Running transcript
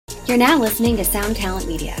You're now listening to Sound Talent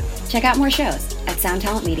Media. Check out more shows at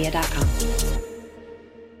soundtalentmedia.com.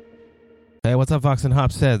 Hey, what's up, Vox and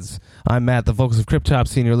Hops heads? I'm Matt, the vocals of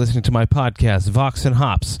Cryptopsy, and you're listening to my podcast, Vox and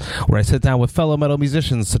Hops, where I sit down with fellow metal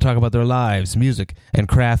musicians to talk about their lives, music, and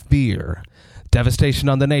craft beer. Devastation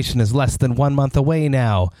on the Nation is less than 1 month away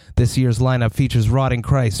now. This year's lineup features Rotting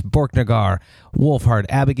Christ, Borknagar, Wolfheart,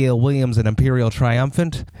 Abigail Williams, and Imperial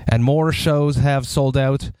Triumphant, and more shows have sold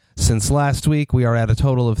out. Since last week, we are at a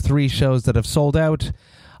total of 3 shows that have sold out.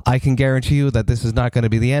 I can guarantee you that this is not going to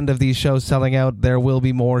be the end of these shows selling out. There will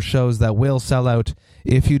be more shows that will sell out.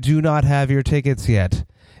 If you do not have your tickets yet,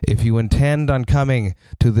 if you intend on coming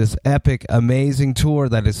to this epic, amazing tour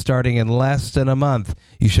that is starting in less than a month,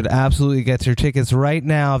 you should absolutely get your tickets right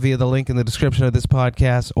now via the link in the description of this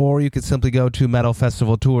podcast, or you could simply go to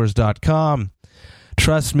metalfestivaltours.com.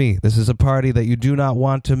 Trust me, this is a party that you do not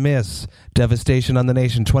want to miss. Devastation on the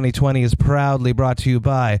Nation 2020 is proudly brought to you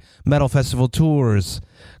by Metal Festival Tours,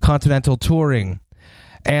 Continental Touring,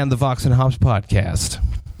 and the Vox and Hops podcast.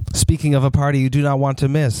 Speaking of a party you do not want to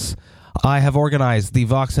miss, I have organized the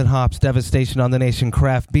Vox and Hops Devastation on the Nation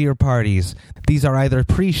craft beer parties. These are either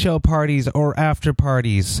pre-show parties or after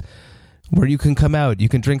parties where you can come out. You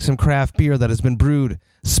can drink some craft beer that has been brewed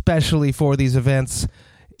specially for these events.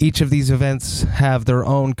 Each of these events have their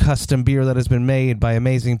own custom beer that has been made by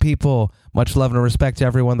amazing people. Much love and respect to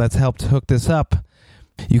everyone that's helped hook this up.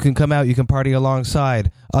 You can come out, you can party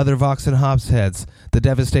alongside other Vox and Hops heads, the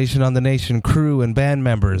Devastation on the Nation crew and band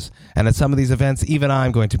members, and at some of these events, even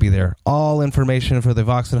I'm going to be there. All information for the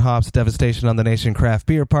Vox and Hops Devastation on the Nation craft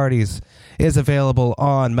beer parties is available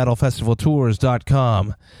on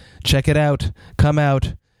metalfestivaltours.com. Check it out, come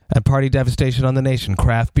out, and party Devastation on the Nation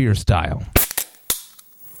craft beer style.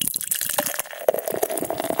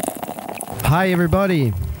 Hi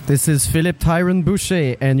everybody, this is Philip Tyron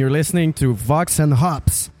Boucher and you're listening to Vox and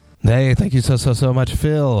Hops. Hey, thank you so much,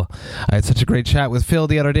 Phil. I had such a great chat with Phil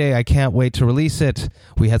the other day. I can't wait to release it.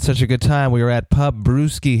 We had such a good time. We were at Pub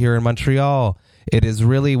Brewski here in Montreal. It is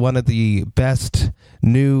really one of the best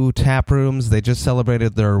new tap rooms. They just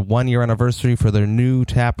celebrated their 1-year anniversary for their new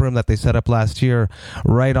tap room that they set up last year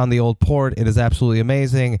right on the old port. It is absolutely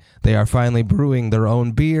amazing. They are finally brewing their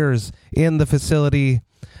own beers in the facility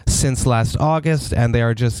since last August, and they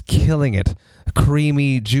are just killing it.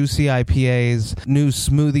 Creamy, juicy IPAs, new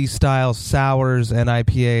smoothie-style sours and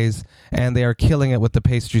IPAs, and they are killing it with the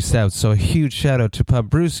pastry stouts. So a huge shout-out to Pub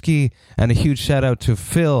Brewski, and a huge shout-out to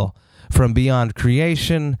Phil from Beyond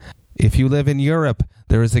Creation. If you live in Europe,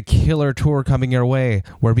 there is a killer tour coming your way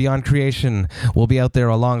where Beyond Creation will be out there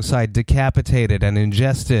alongside Decapitated and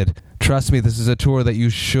Ingested. Trust me, this is a tour that you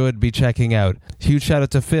should be checking out. Huge shout out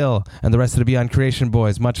to Phil and the rest of the Beyond Creation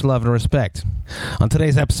boys. Much love and respect. On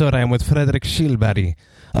today's episode, I am with Fredrik Kjellberg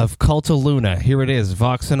of Cult of Luna. Here it is,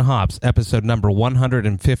 Vox and Hops, episode number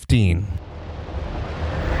 115.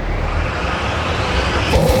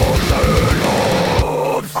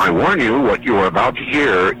 I warn you, what you are about to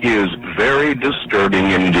hear is very disturbing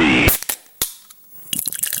indeed.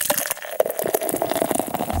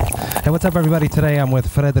 Hey, what's up, everybody? Today I'm with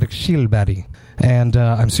Fredrik Kjellberg, and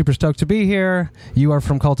I'm super stoked to be here. You are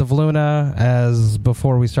from Cult of Luna. As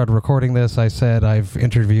before we started recording this, I said I've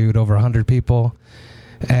interviewed over 100 people,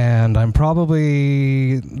 and I'm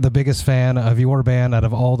probably the biggest fan of your band out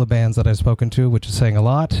of all the bands that I've spoken to, which is saying a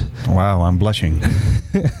lot. Wow, I'm blushing.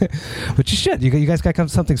 But you should. You guys got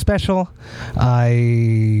something special.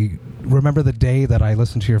 I remember the day that I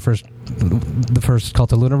listened to the first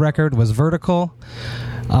Cult of Luna record was Vertical.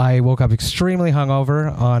 I woke up extremely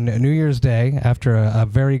hungover on New Year's Day after a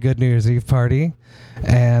very good New Year's Eve party,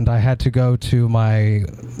 and I had to go to my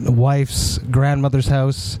wife's grandmother's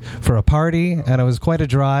house for a party, and it was quite a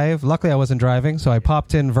drive. Luckily, I wasn't driving, so I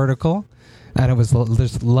popped in Vertical, and it was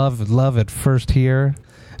just love at first hear,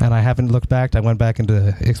 and I haven't looked back. I went back and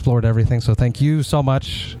explored everything, so thank you so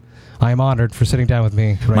much. I am honored for sitting down with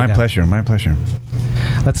me right now. My pleasure.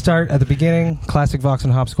 Let's start at the beginning. Classic Vox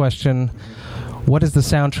and Hops question. What is the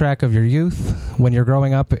soundtrack of your youth when you're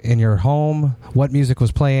growing up in your home? What music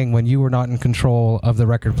was playing when you were not in control of the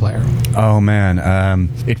record player? Oh, man.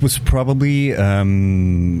 It was probably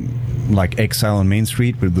like Exile on Main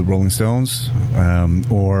Street with the Rolling Stones,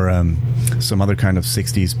 or some other kind of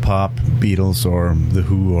 60s pop, Beatles or The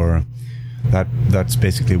Who, or that's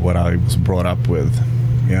basically what I was brought up with.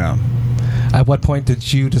 Yeah. At what point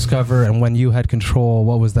did you discover, and when you had control,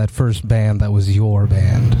 what was that first band that was your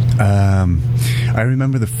band? I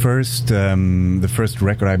remember the first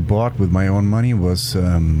record I bought with my own money was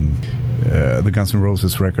the Guns N'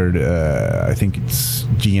 Roses record. I think it's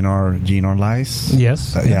GNR Lies.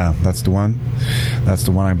 Yes. Yeah, that's the one. That's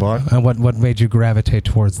the one I bought. And what made you gravitate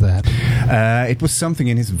towards that? It was something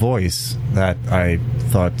in his voice that I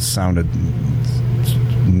thought sounded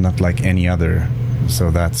not like any other.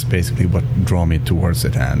 So that's basically what drew me towards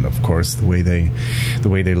it, and of course the way they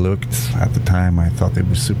looked at the time, I thought they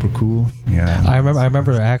were super cool. Yeah, I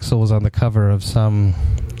remember Axl was on the cover of some,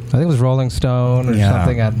 I think it was Rolling Stone or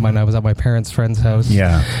something when I was at my parents' friend's house.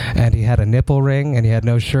 Yeah. And he had a nipple ring and he had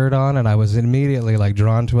no shirt on, and I was immediately like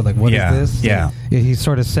drawn to it, like, what is this? Yeah. And he's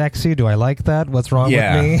sort of sexy. Do I like that? What's wrong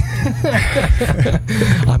with me?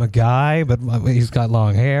 I'm a guy, but he's got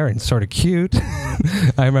long hair and sort of cute.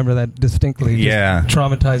 I remember that distinctly. Just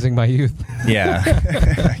traumatizing my youth. Yeah.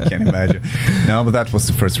 I can't imagine. No, but that was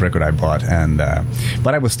the first record I bought, and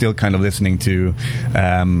but I was still kind of listening to.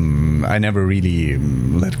 I never really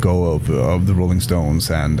let go of the Rolling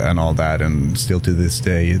Stones and all that, and still to this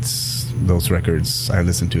day, it's those records. I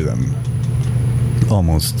listen to them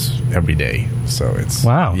almost every day. So it's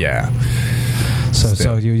wow. Yeah.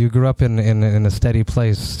 So you grew up in a steady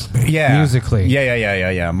place, musically.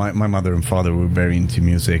 Yeah. My mother and father were very into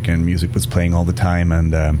music, and music was playing all the time,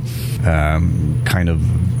 and kind of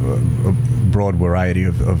a broad variety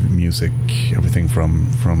of music, everything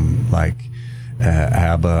from like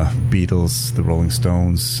ABBA, Beatles, the Rolling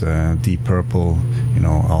Stones, Deep Purple,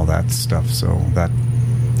 all that stuff. So that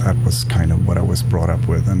was kind of what I was brought up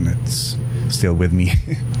with, and it's still with me.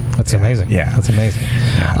 That's amazing. Yeah. That's amazing.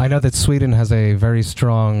 Yeah. I know that Sweden has a very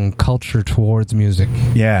strong culture towards music.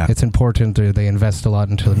 Yeah. It's important. They invest a lot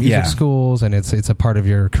into the music schools, and it's a part of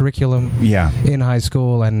your curriculum in high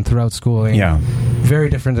school and throughout schooling. Yeah. Very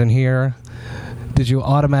different than here. Did you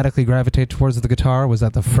automatically gravitate towards the guitar? Was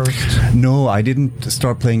that the first? No, I didn't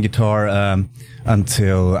start playing guitar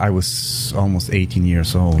until I was almost 18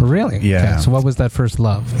 years old. Really? Yeah. Okay. So what was that first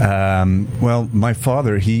love? Well, my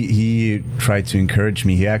father, he tried to encourage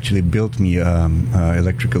me. He actually built me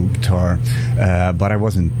electrical guitar, but I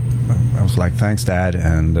wasn't. I was like, thanks, Dad,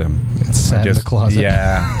 and it's sat in the closet.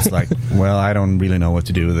 Yeah, it's like, well, I don't really know what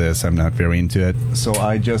to do with this. I'm not very into it. So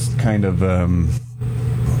I just kind of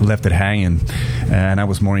left it hanging, and I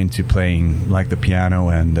was more into playing like the piano,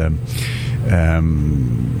 and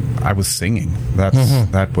I was singing. That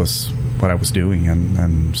was what I was doing,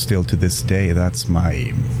 and still to this day, that's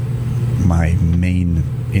my main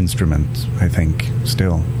instrument, I think,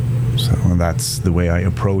 still. So that's the way I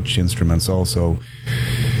approach instruments also.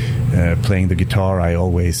 Playing the guitar, I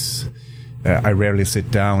rarely sit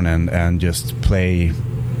down and just play,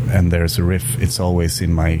 and there's a riff. It's always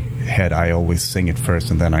in my head. I always sing it first,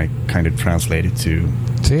 and then I kind of translate it to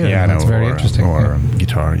piano that's very interesting. Or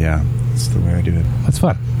guitar. Yeah, that's the way I do it. That's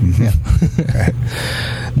fun. Yeah.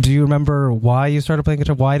 Do you remember why you started playing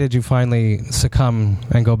guitar? Why did you finally succumb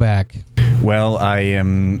and go back? Well, I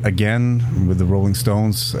am again with the Rolling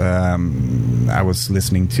Stones. I was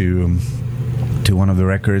listening to one of the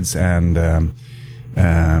records, and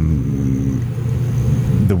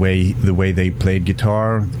the way they played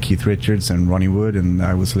guitar, Keith Richards and Ronnie Wood, and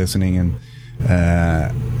I was listening, and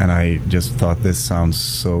I just thought, this sounds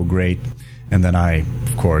so great. And then I,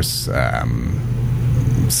 of course,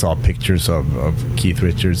 saw pictures of Keith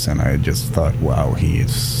Richards, and I just thought, wow, he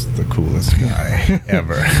is the coolest guy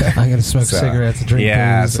ever. I'm going to smoke cigarettes, drink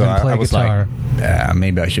booze, and play guitar. Like,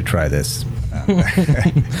 maybe I should try this.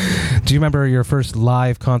 Do you remember your first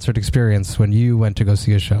live concert experience when you went to go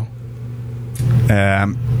see a show?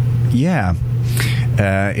 Yeah.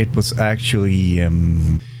 It was actually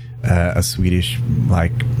a Swedish,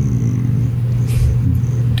 like,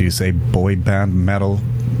 do you say boy band metal?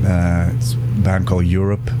 It's a band called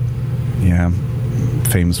Europe. Yeah.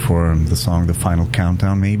 Famous for the song The Final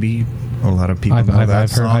Countdown, maybe. A lot of people know that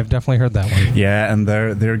song. I've definitely heard that one. Yeah, and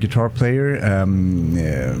their guitar player,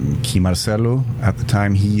 Key Marcello, at the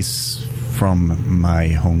time, he's from my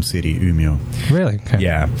home city, Umeå. Really? Okay.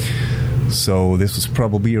 Yeah. So this was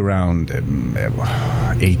probably around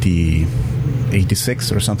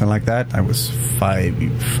 86 or something like that. I was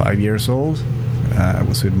five years old. I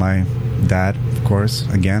was with my dad, of course,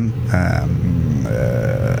 again, at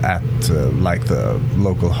like the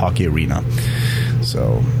local hockey arena.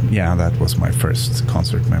 So yeah, that was my first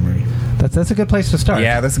concert memory. That's a good place to start.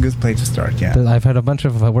 Yeah, that's a good place to start. Yeah. I've had a bunch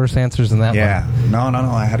of worse answers than that Yeah. one.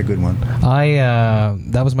 No. I had a good one.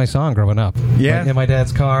 That was my song growing up. Yeah. In my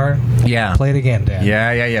dad's car. Yeah. Play it again, Dad.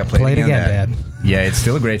 Yeah. Play it again, Dad. Yeah, it's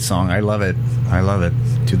still a great song. I love it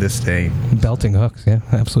to this day. Belting hooks, yeah,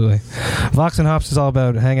 absolutely. Vox and Hops is all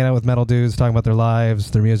about hanging out with metal dudes, talking about their lives,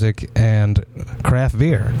 their music, and craft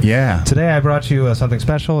beer. Yeah. Today I brought you something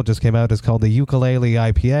special. It just came out. It's called the Ukulele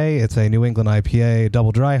IPA. It's a New England IPA,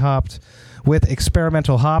 double dry hopped, with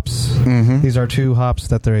experimental hops. Mm-hmm. These are two hops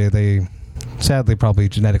that they sadly probably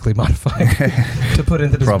genetically modified to put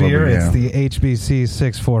into this Probably, beer. yeah. It's the HBC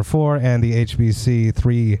 644 and the HBC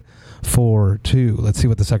 342. Let's see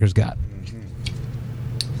what the suckers got.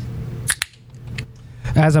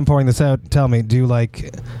 As I'm pouring this out, tell me, do you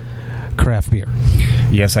like craft beer?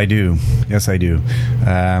 Yes, I do.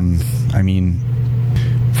 I mean,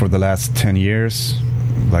 for the last 10 years,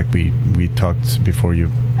 like we talked before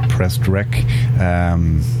you pressed rec,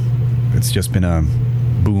 it's just been a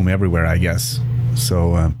boom everywhere, I guess.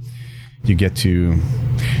 So you get to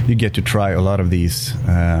try a lot of these,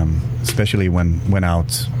 especially when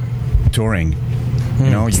out touring.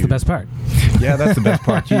 It's the best part. Yeah, that's the best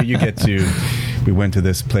part. You get to. We went to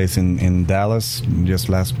this place in Dallas just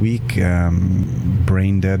last week,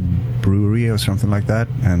 Brain Dead Brewery or something like that,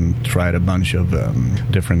 and tried a bunch of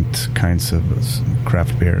different kinds of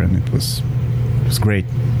craft beer, and it was great.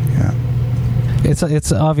 Yeah.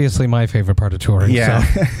 It's obviously my favorite part of touring. Yeah.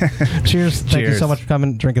 So. Cheers. Thank you so much for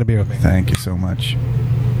coming, drinking a beer with me. Thank you so much.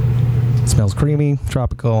 It smells creamy,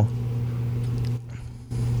 tropical.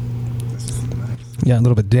 Yeah, a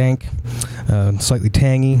little bit dank, slightly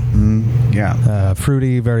tangy. Yeah.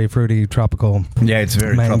 Fruity, very fruity, tropical. Yeah, it's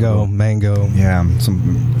very tropical. Mango. Yeah,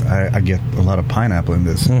 I get a lot of pineapple in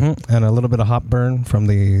this. Mm-hmm. And a little bit of hop burn from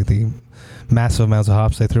the massive amounts of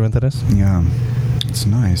hops they threw into this. Yeah, it's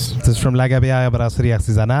nice. This is from La Gabiaia Brasserie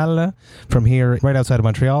Artisanale, from here, right outside of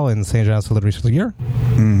Montreal, in Saint-Jean-sur-le-Richelieu.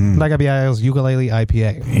 Mm-hmm. La Gabiaia's Ukulele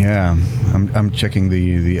IPA. Yeah, I'm checking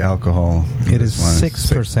the alcohol. It is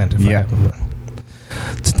 6%. Yeah.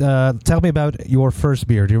 Tell me about your first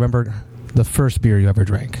beer. Do you remember the first beer you ever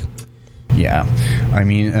drank? Yeah, I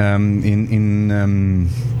mean,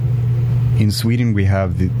 in Sweden we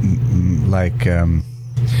have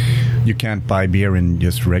you can't buy beer in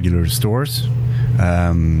just regular stores.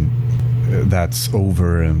 That's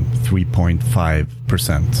over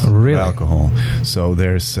 3.5% alcohol. So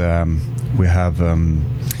there's we have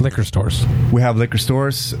liquor stores. We have liquor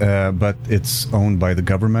stores, but it's owned by the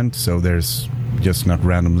government. So there's just not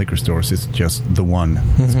random liquor stores. It's just the one.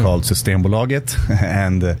 Mm-hmm. It's called Systembolaget,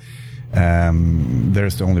 and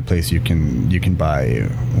there's the only place you can buy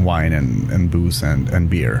wine and booze and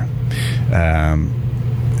beer.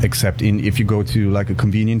 Except if you go to like a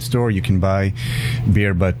convenience store, you can buy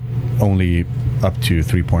beer, but only up to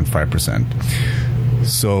 3.5%.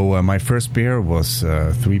 So my first beer was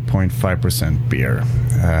 3.5% beer.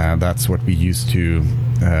 That's what we used to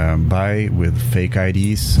buy with fake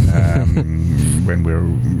IDs when we were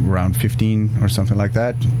around 15 or something like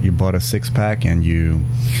that. You bought a 6-pack and you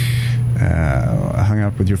hung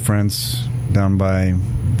out with your friends down by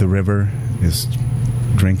the river, just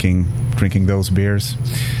drinking those beers,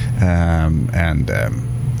 and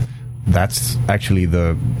that's actually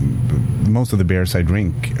the most of the beers I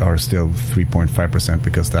drink are still 3.5%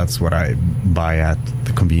 because that's what I buy at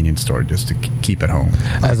the convenience store just to keep at home,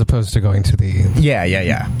 as opposed to going to the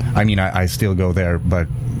yeah. I mean, I still go there, but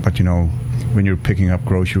you know, when you're picking up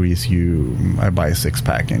groceries, I buy a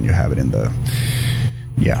 6-pack and you have it have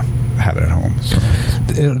it at home. So.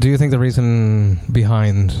 Do you think the reason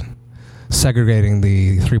behind segregating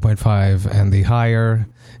the 3.5 and the higher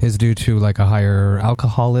is due to like a higher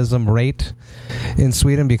alcoholism rate in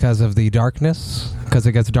Sweden because of the darkness? Because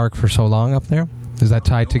it gets dark for so long up there? Is that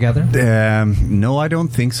tied together? No, I don't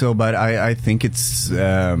think so, but I think it's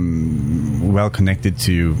well connected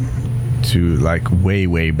to like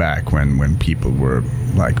way back when people were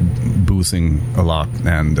like boozing a lot,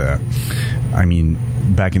 and I mean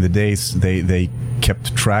back in the days they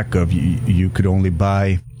kept track of you could only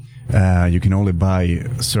buy a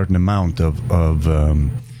certain amount of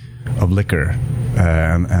liquor,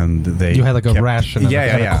 and they you had like a ration,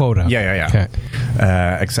 a quota. Yeah. Okay.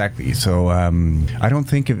 Exactly. So I don't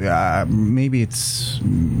think maybe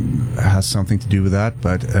has something to do with that,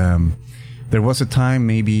 but there was a time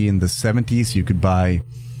maybe in the 70s you could buy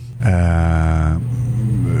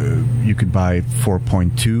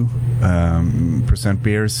 4.2%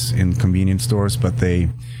 beers in convenience stores, but they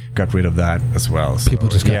got rid of that as well. So, people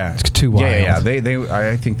just got too wild. Yeah.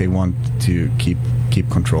 I think they want to keep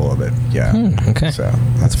control of it. Yeah. Okay. So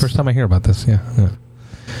that's the first time I hear about this. Yeah.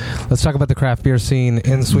 Let's talk about the craft beer scene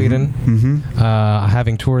in Sweden. Mm-hmm.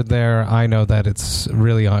 Having toured there, I know that it's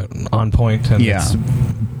really on point and it's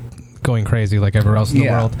going crazy like everywhere else in the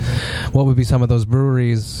world. What would be some of those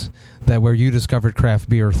breweries that where you discovered craft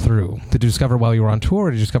beer through? Did you discover it while you were on tour,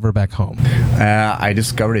 or did you discover it back home? I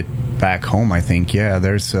discovered it back home, I think. Yeah,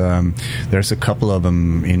 there's a couple of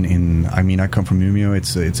them in I mean, I come from Umeå.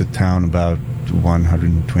 It's a town about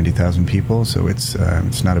 120,000 people, so it's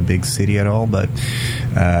not a big city at all. But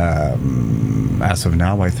as of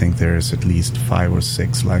now, I think there's at least 5 or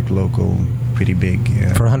 6 like local, pretty big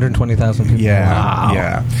for 120,000 people. Yeah, wow.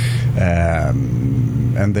 Yeah,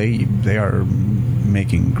 and they are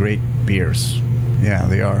making great beers. Yeah,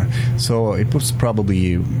 they are. So it was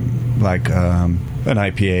probably like an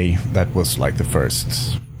IPA that was like the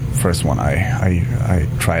first one I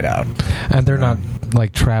tried out. And they're not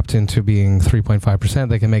like trapped into being 3.5%.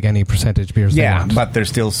 They can make any percentage beers they want. But they're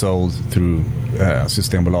still sold through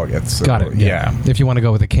Systembolaget. So, got it. Yeah. If you want to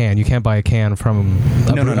go with a can, you can't buy a can from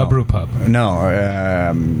a brew pub. No.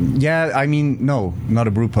 I mean, no, not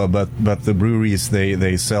a brew pub, but the breweries,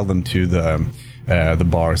 they sell them to the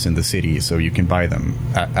bars in the city, so you can buy them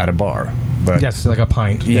at a bar. But yes, like a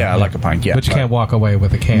pint. Yeah, like a pint. Yeah, but you can't walk away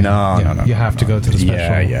with a can. No. You have to go to the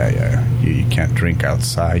special. Yeah. You can't drink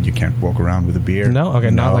outside. You can't walk around with a beer. No, okay,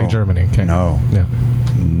 not like Germany. Okay. No,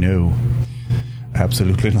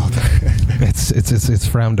 absolutely not. it's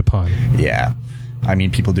frowned upon. Yeah, I mean,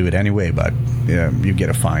 people do it anyway, but you get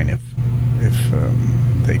a fine if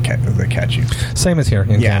they catch you. Same as here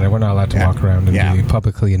in Canada. We're not allowed to walk around and be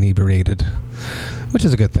publicly inebriated, which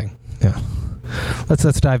is a good thing. Yeah. Let's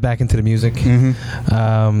dive back into the music.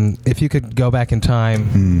 Mm-hmm. If you could go back in time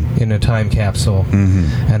in a time capsule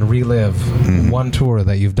and relive one tour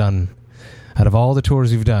that you've done out of all the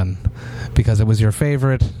tours you've done, because it was your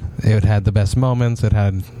favorite, it had the best moments, it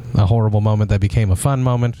had a horrible moment that became a fun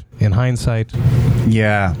moment in hindsight.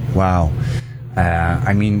 Yeah. Wow.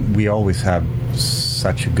 I mean, we always have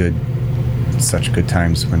such good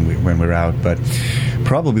times when we're out, but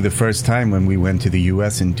probably the first time when we went to the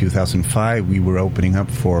US in 2005, we were opening up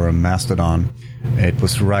for Mastodon. It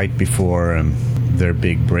was right before their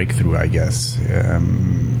big breakthrough, I guess.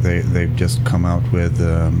 They've just come out with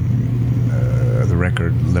the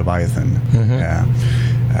record Leviathan.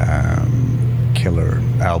 Killer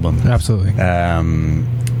album. Absolutely.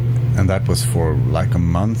 And that was for like a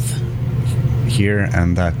month here,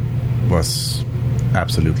 and that was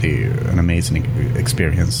absolutely an amazing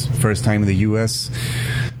experience. First time in the US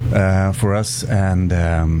for us, and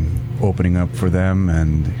opening up for them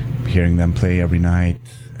and hearing them play every night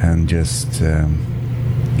and just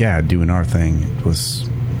doing our thing. It was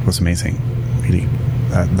amazing, really.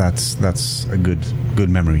 That's a good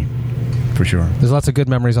memory for sure. There's lots of good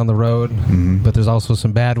memories on the road, but there's also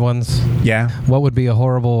some bad ones. Yeah. What would be a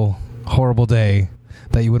horrible day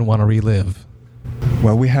that you wouldn't want to relive?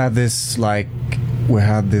 Well, we had this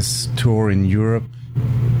tour in Europe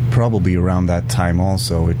probably around that time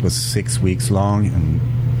also. It was 6 weeks long, and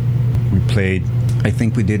we played, I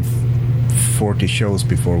think we did 40 shows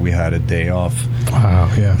before we had a day off. Wow,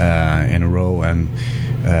 yeah. In a row, and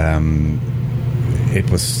it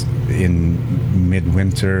was in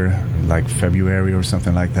midwinter, like February or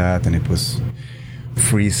something like that, and it was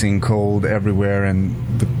freezing cold everywhere, and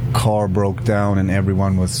the car broke down and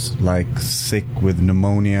everyone was like sick with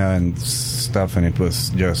pneumonia and stuff, and it was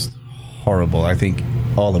just horrible. I think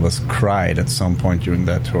all of us cried at some point during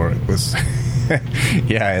that tour. It was I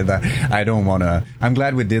don't want to, I'm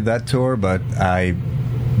glad we did that tour, but I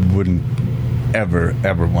wouldn't ever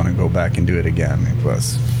want to go back and do it again. It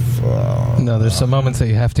was no, there's some moments that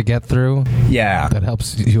you have to get through. Yeah. That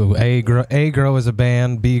helps you grow as a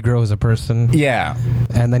band, B, grow as a person. Yeah.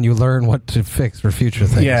 And then you learn what to fix for future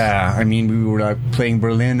things. Yeah. I mean, we were playing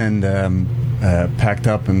Berlin and packed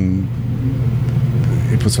up, and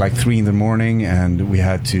it was like 3 a.m, and we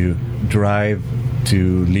had to drive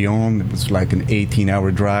to Lyon. It was like an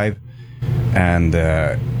 18-hour drive, and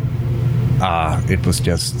it was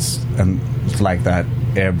just like that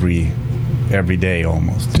every day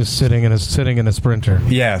almost. Just sitting in a Sprinter.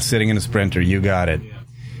 Yeah, sitting in a Sprinter. You got it.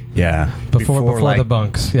 Yeah. Before like, the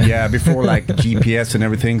bunks. Yeah, before like GPS and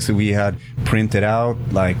everything. So we had printed out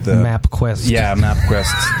like the MapQuest. Yeah,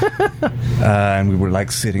 MapQuest. And we were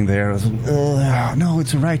like sitting there. No,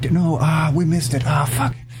 it's right. No, we missed it.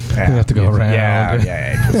 Fuck. Yeah, we have to go around.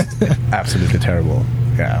 Yeah. It was absolutely terrible.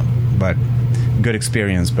 Yeah, but good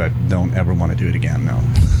experience, but don't ever want to do it again. No.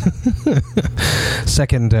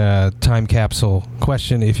 Second time capsule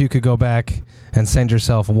question: if you could go back and send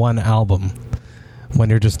yourself one album when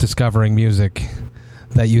you're just discovering music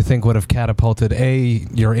that you think would have catapulted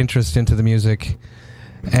your interest into the music,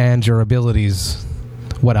 and your abilities,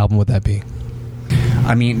 what album would that be?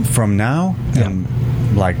 I mean, from now, Yeah.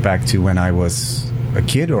 like back to when I was a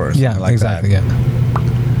kid, or something Yeah, like exactly. that.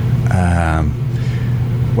 Yeah.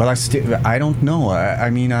 Well, I don't know. I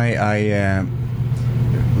mean,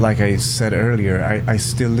 like I said earlier, I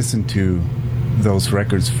still listen to those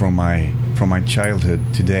records from my childhood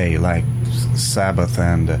today, like Sabbath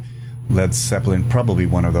and Led Zeppelin. Probably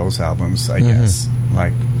one of those albums, I guess.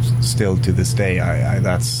 Like, still to this day, I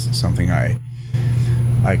that's something I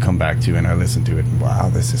come back to and I listen to it. And, wow,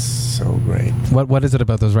 this is so great. What is it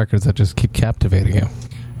about those records that just keep captivating you?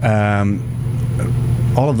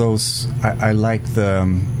 All of those, I like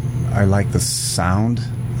the sound.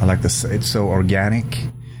 I like it's so organic,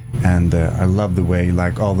 and I love the way,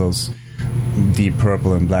 like, all those Deep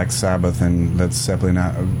Purple and Black Sabbath and Led Zeppelin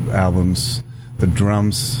albums, the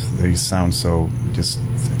drums, they sound so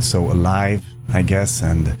alive, I guess,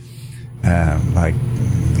 and like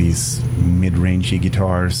these mid-rangey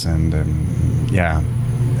guitars, and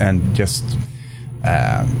and just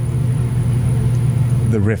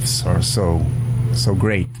the riffs are so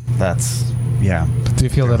great. That's Do you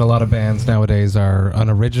feel that a lot of bands nowadays are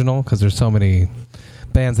unoriginal because there's so many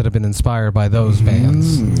bands that have been inspired by those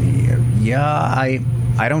bands? Yeah,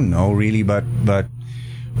 I don't know really, but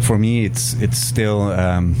for me it's still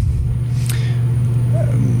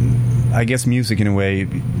I guess music in a way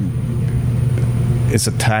is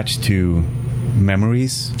attached to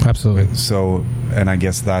memories. Absolutely. So, and I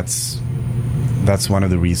guess that's one of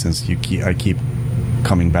the reasons I keep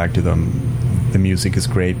coming back to them. The music is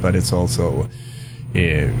great, but it's also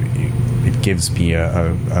it gives me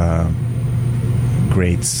a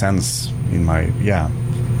great sense in my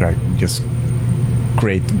just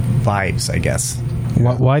great vibes, I guess.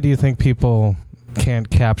 Why do you think people can't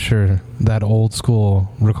capture that old school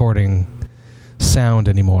recording sound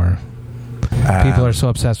anymore? People are so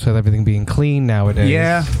obsessed with everything being clean nowadays.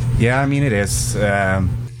 Yeah. I mean, it is, and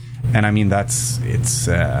I mean it's.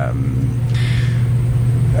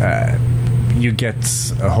 You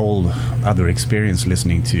get a whole other experience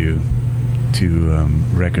listening to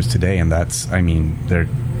records today, and they're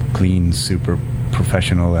clean, super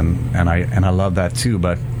professional, and I love that too.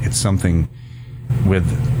 But it's something with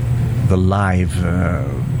the live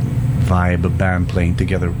vibe, a band playing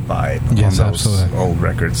together vibe on those absolutely. old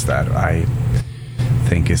records that I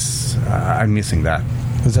think is I'm missing that.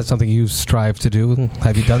 Is that something you strive to do?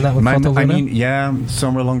 Have you done that with Frontaluna? I mean, yeah,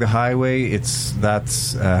 Somewhere Along the Highway.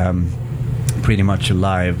 That's pretty much a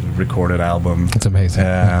live recorded album. It's amazing.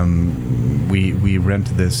 We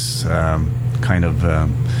rented this kind of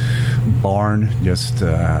barn just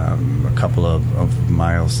a couple of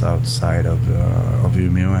miles outside of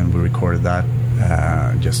Umeå, and we recorded that.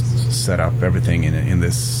 Just set up everything in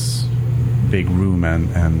this big room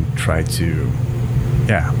and try to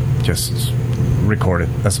just record it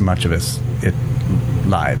as much of it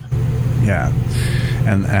live. Yeah.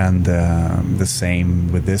 And the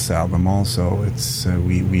same with this album also. It's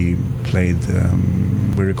we played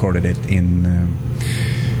we recorded it in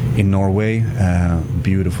Norway.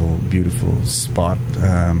 Beautiful spot.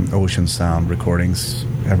 Ocean Sound Recordings.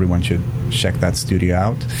 Everyone should check that studio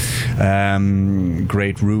out.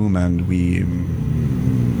 Great room, and we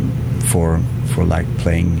for like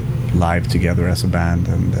playing live together as a band,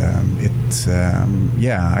 and I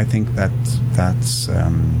think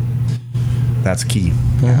that's key.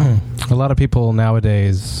 Mm-hmm. A lot of people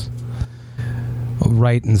nowadays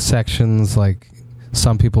write in sections. Like,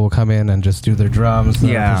 some people will come in and just do their drums.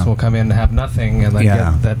 The other person will come in and have nothing, and then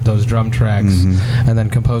get those drum tracks, and then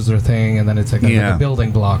compose their thing, and then it's like a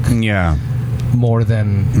building block. Yeah. More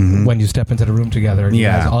than when you step into the room together, and you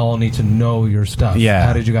guys all need to know your stuff. Yeah.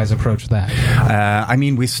 How did you guys approach that? I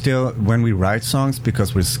mean, we still, when we write songs,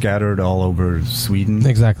 because we're scattered all over Sweden.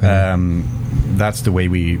 Exactly. That's the way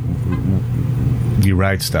we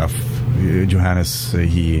write stuff. Johannes,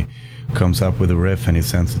 he comes up with a riff and he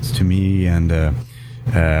sends it to me, and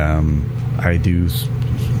I do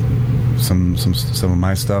some of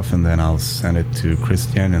my stuff, and then I'll send it to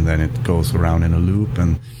Christian, and then it goes around in a loop.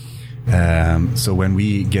 And so when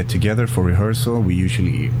we get together for rehearsal, we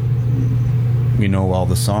know all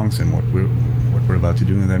the songs and what we're about to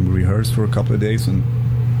do, and then we rehearse for a couple of days, and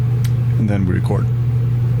then we record.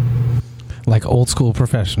 Like old school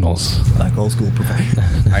professionals. I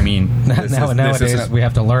mean, nowadays we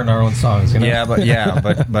have to learn our own songs. You know?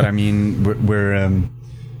 But I mean, we're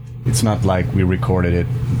it's not like we recorded it.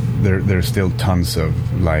 There's still tons of,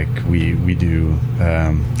 like, we do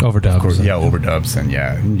overdubs. Of course, overdubs, and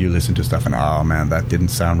you listen to stuff and, oh man, that didn't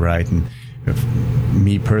sound right. And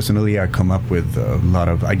me personally, I come up with a lot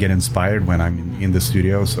of, I get inspired when I'm in the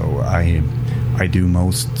studio, so I I do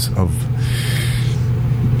most of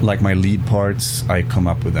like my lead parts. I come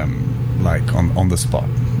up with them like on the spot,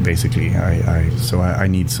 basically. I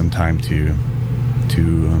need some time to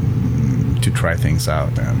try things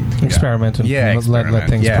out and experiment and let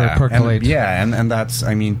things percolate. And that's,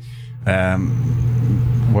 I mean,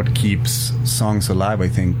 what keeps songs alive. I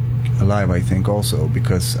think also,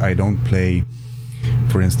 because I don't play,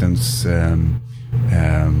 for instance,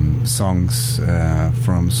 songs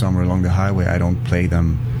from Somewhere Along the Highway. I don't play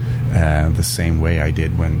them the same way I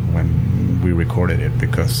did when we recorded it,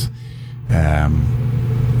 because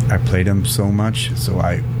I played them so much. So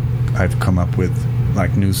I've come up with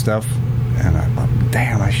like new stuff, and I thought,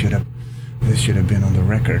 damn, this should have been on the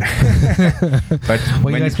record. But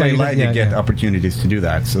when you play live, you get opportunities to do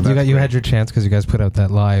that. So you had your chance because you guys put out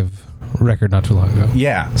that live record not too long ago.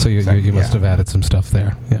 Yeah. So you must have added some stuff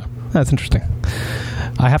there. Yeah, that's interesting.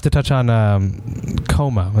 I have to touch on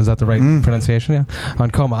Coma. Is that the right pronunciation? Yeah.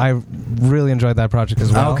 On Coma, I really enjoyed that project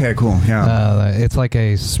as well. Oh, okay, cool. Yeah. It's like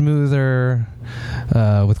a smoother,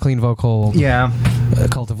 with clean vocal. Yeah.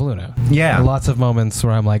 Cult of Luna. Yeah. Lots of moments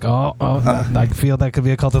where I'm like, I feel that could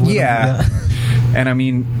be a Cult of Luna. Yeah. And I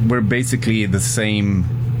mean, we're basically the same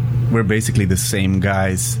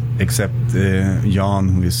guys, except Jan,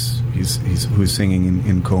 who's singing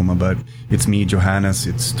in Coma, but it's me, Johannes,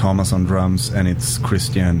 it's Thomas on drums, and it's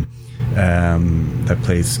Christian that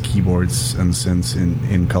plays keyboards and synths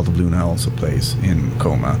in Cult of Luna, also plays in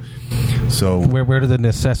Coma. So where did the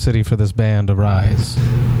necessity for this band arise?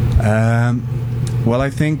 Well, I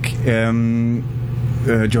think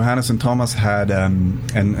Johannes and Thomas had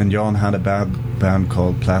and Jan had a band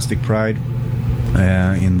called Plastic Pride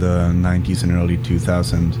in the 90s and early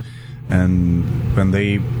 2000s, and when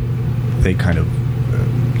they kind of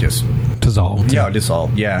just dissolved. Yeah,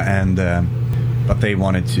 dissolved. Yeah, and but they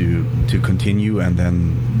wanted to continue, and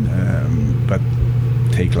then but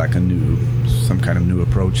take like some kind of new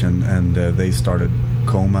approach, and they started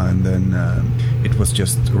Coma, and then it was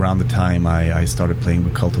just around the time I started playing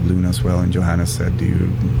with Cult of Luna as well, and Johannes said, do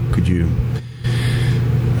you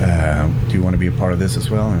want to be a part of this as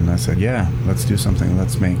well? And I said, yeah, let's do something,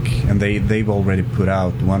 let's make. And they've already put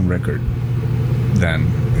out one record then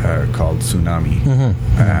called Tsunami.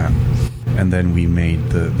 And then we made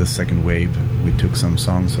the second wave. We took some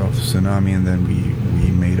songs of Tsunami, and then we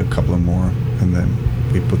made a couple of more, and then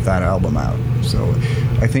we put that album out. So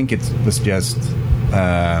I think it was just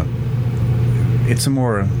it's a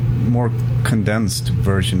more condensed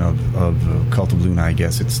version of Cult of Luna, I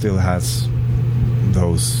guess. It still has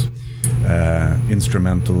those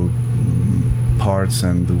instrumental parts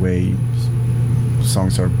and the way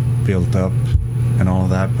songs are built up and all of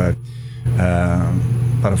that, but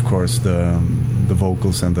of course the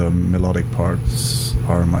vocals and the melodic parts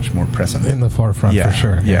are much more present in the forefront, for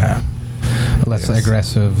sure. Yeah. Less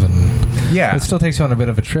aggressive, and it still takes you on a bit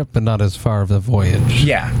of a trip, but not as far of a voyage.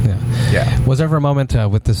 Yeah. Was there ever a moment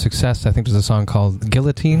with the success? I think there's a song called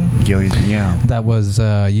Guillotine. Yeah. That was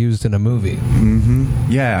used in a movie.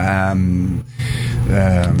 Yeah.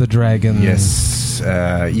 The dragon. Yes.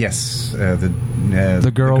 The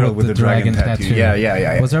girl with the dragon tattoo.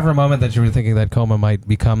 Yeah. Was there ever a moment that you were thinking that Coma might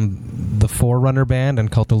become the forerunner band,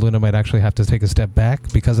 and Cult of Luna might actually have to take a step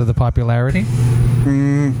back because of the popularity?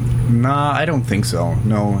 Nah, I don't think so.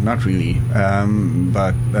 No, not really.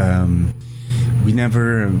 But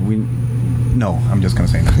no, I'm just gonna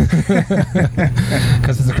say no.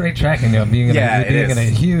 Because it's a great track, and being in a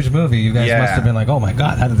huge movie, you guys must have been like, "Oh my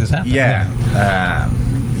God, how did this happen?"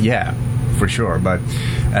 Yeah, for sure. But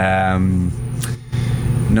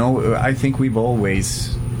no, I think we've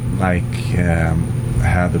always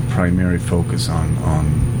had the primary focus on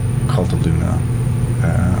Cult of Luna.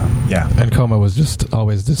 And Coma was just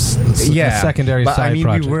always this secondary but, side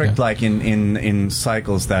project. We worked in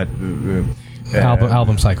cycles that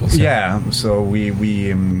album cycles. So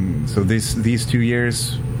so these 2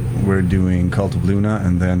 years we're doing Cult of Luna,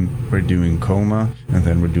 and then we're doing Coma, and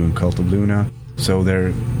then we're doing Cult of Luna. So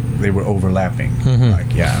they were overlapping. So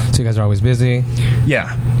you guys are always busy.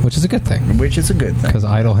 Yeah, which is a good thing. Because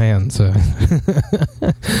idle hands.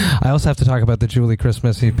 I also have to talk about the Julie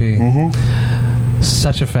Christmas EP.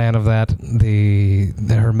 Such a fan of that. The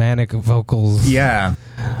Hermanic vocals. Yeah.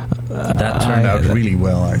 That turned out really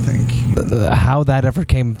well, I think. How that ever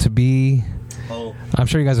came to be. I'm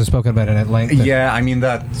sure you guys have spoken about it at length. Yeah, I mean,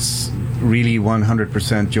 that's really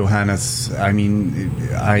 100% Johannes. I mean,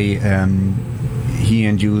 he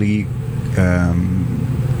and Julie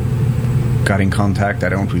got in contact. I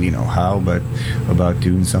don't really know how, but about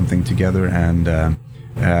doing something together, and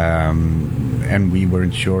we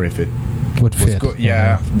weren't sure if it would fit.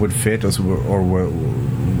 Would fit, or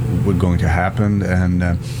were going to happen,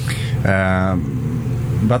 and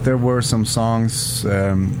but there were some songs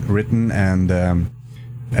written, and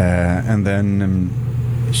then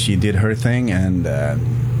she did her thing, and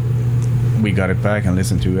we got it back and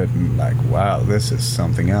listened to it, and like, wow, this is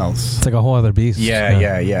something else. It's like a whole other beast.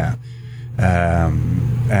 Yeah.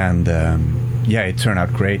 It turned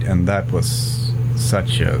out great, and that was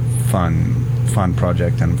such a fun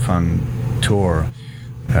project and fun tour.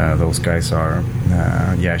 Those guys are,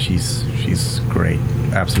 she's great,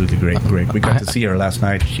 absolutely great. We got to see her last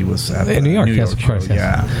night. She was at in New York, yes, of course. Yes.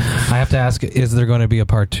 Yeah. I have to ask: is there going to be a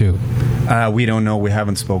part 2? We don't know. We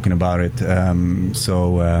haven't spoken about it.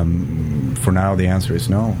 For now, the answer is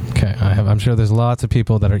no. Okay, I'm sure there's lots of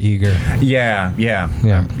people that are eager. Yeah,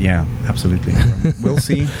 absolutely. We'll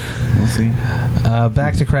see.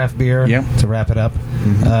 Back to craft beer. Yeah. To wrap it up,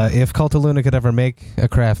 if Cult of Luna could ever make a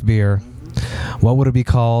craft beer, what would it be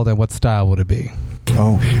called, and what style would it be?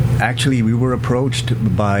 Oh, actually, we were approached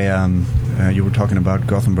by, you were talking about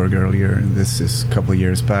Gothenburg earlier, this is a couple of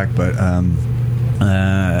years back, but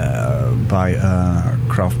by a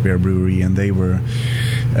craft beer brewery, and they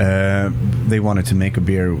wanted to make a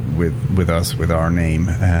beer with us, with our name.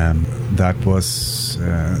 That was,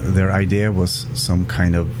 their idea was some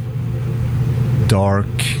kind of dark,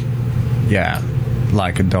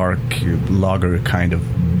 like a dark lager kind of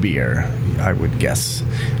beer, I would guess.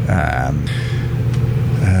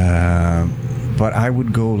 But I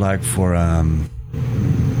would go like for I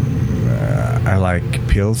like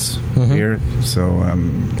Pils beer, so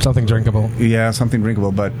something drinkable. Yeah, something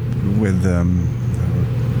drinkable, but with a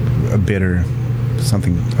bitter,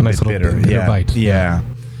 something a nice bit little bitter. bite. Yeah.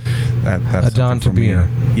 That's a Dawn to for me. beer.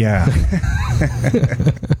 Yeah.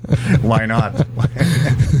 Why not?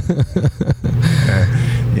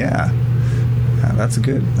 That's a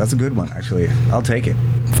good one, actually. I'll take it.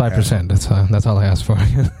 5%. That's all I asked for.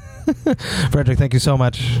 Fredrik, thank you so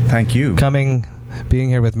much. Thank you. Coming, being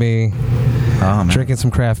here with me, drinking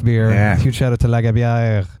some craft beer. Yeah. Huge shout out to La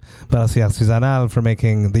Gabière Brasserie Artisanale for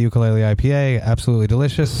making the ukulele IPA. Absolutely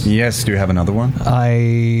delicious. Yes, do you have another one?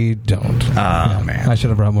 I don't. Man. I should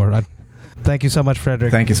have brought more. Thank you so much,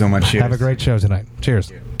 Fredrik. Thank you so much. Cheers. Have a great show tonight.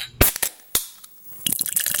 Cheers.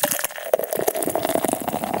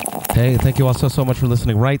 Hey, thank you all so much for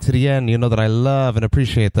listening right to the end. You know that I love and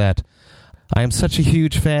appreciate that. I am such a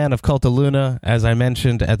huge fan of Cult of Luna. As I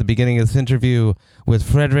mentioned at the beginning of this interview with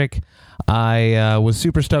Fredrik, I was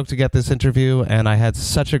super stoked to get this interview, and I had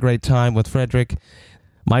such a great time with Fredrik.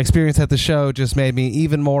 My experience at the show just made me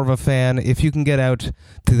even more of a fan. If you can get out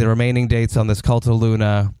to the remaining dates on this Cult of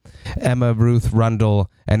Luna, Emma Ruth Rundle,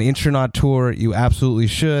 and Intronaut tour, you absolutely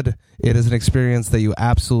should. It is an experience that you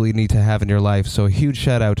absolutely need to have in your life. So a huge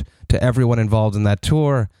shout out to everyone involved in that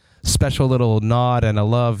tour. Special little nod and a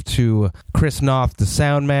love to Chris Noth, the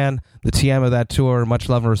sound man, the TM of that tour. Much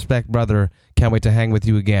love and respect, brother. Can't wait to hang with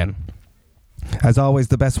you again. As always,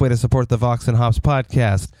 the best way to support the Vox and Hops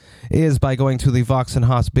podcast is by going to the Vox and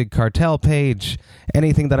Hops Big Cartel page.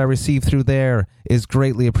 Anything that I receive through there is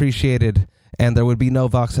greatly appreciated, and there would be no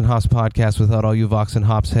Vox and Hops podcast without all you Vox and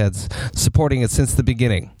Hops heads supporting it since the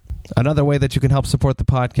beginning. Another way that you can help support the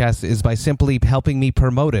podcast is by simply helping me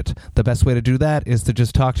promote it. The best way to do that is to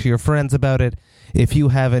just talk to your friends about it. If you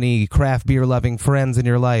have any craft beer loving friends in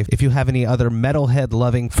your life, if you have any other metalhead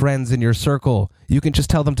loving friends in your circle, you can just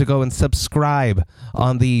tell them to go and subscribe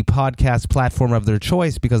on the podcast platform of their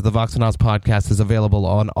choice, because the Vox and Hops podcast is available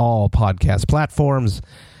on all podcast platforms.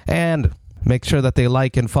 And make sure that they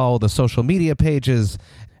like and follow the social media pages,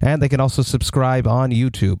 and they can also subscribe on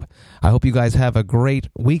YouTube. I hope you guys have a great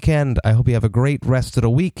weekend. I hope you have a great rest of the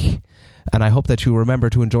week. And I hope that you remember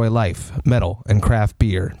to enjoy life, metal, and craft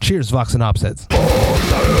beer. Cheers, Vox and Hops heads.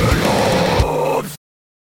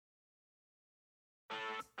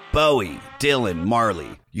 Bowie, Dylan,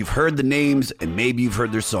 Marley. You've heard the names and maybe you've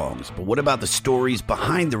heard their songs, but what about the stories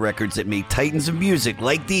behind the records that made titans of music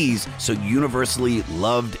like these so universally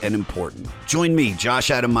loved and important? Join me, Josh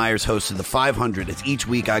Adam Myers, host of The 500, as each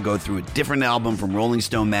week I go through a different album from Rolling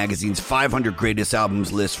Stone magazine's 500 Greatest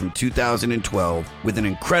Albums list from 2012 with an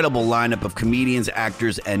incredible lineup of comedians,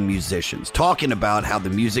 actors, and musicians talking about how the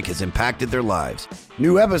music has impacted their lives.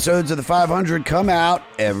 New episodes of The 500 come out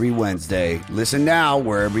every Wednesday. Listen now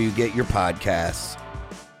wherever you get your podcasts.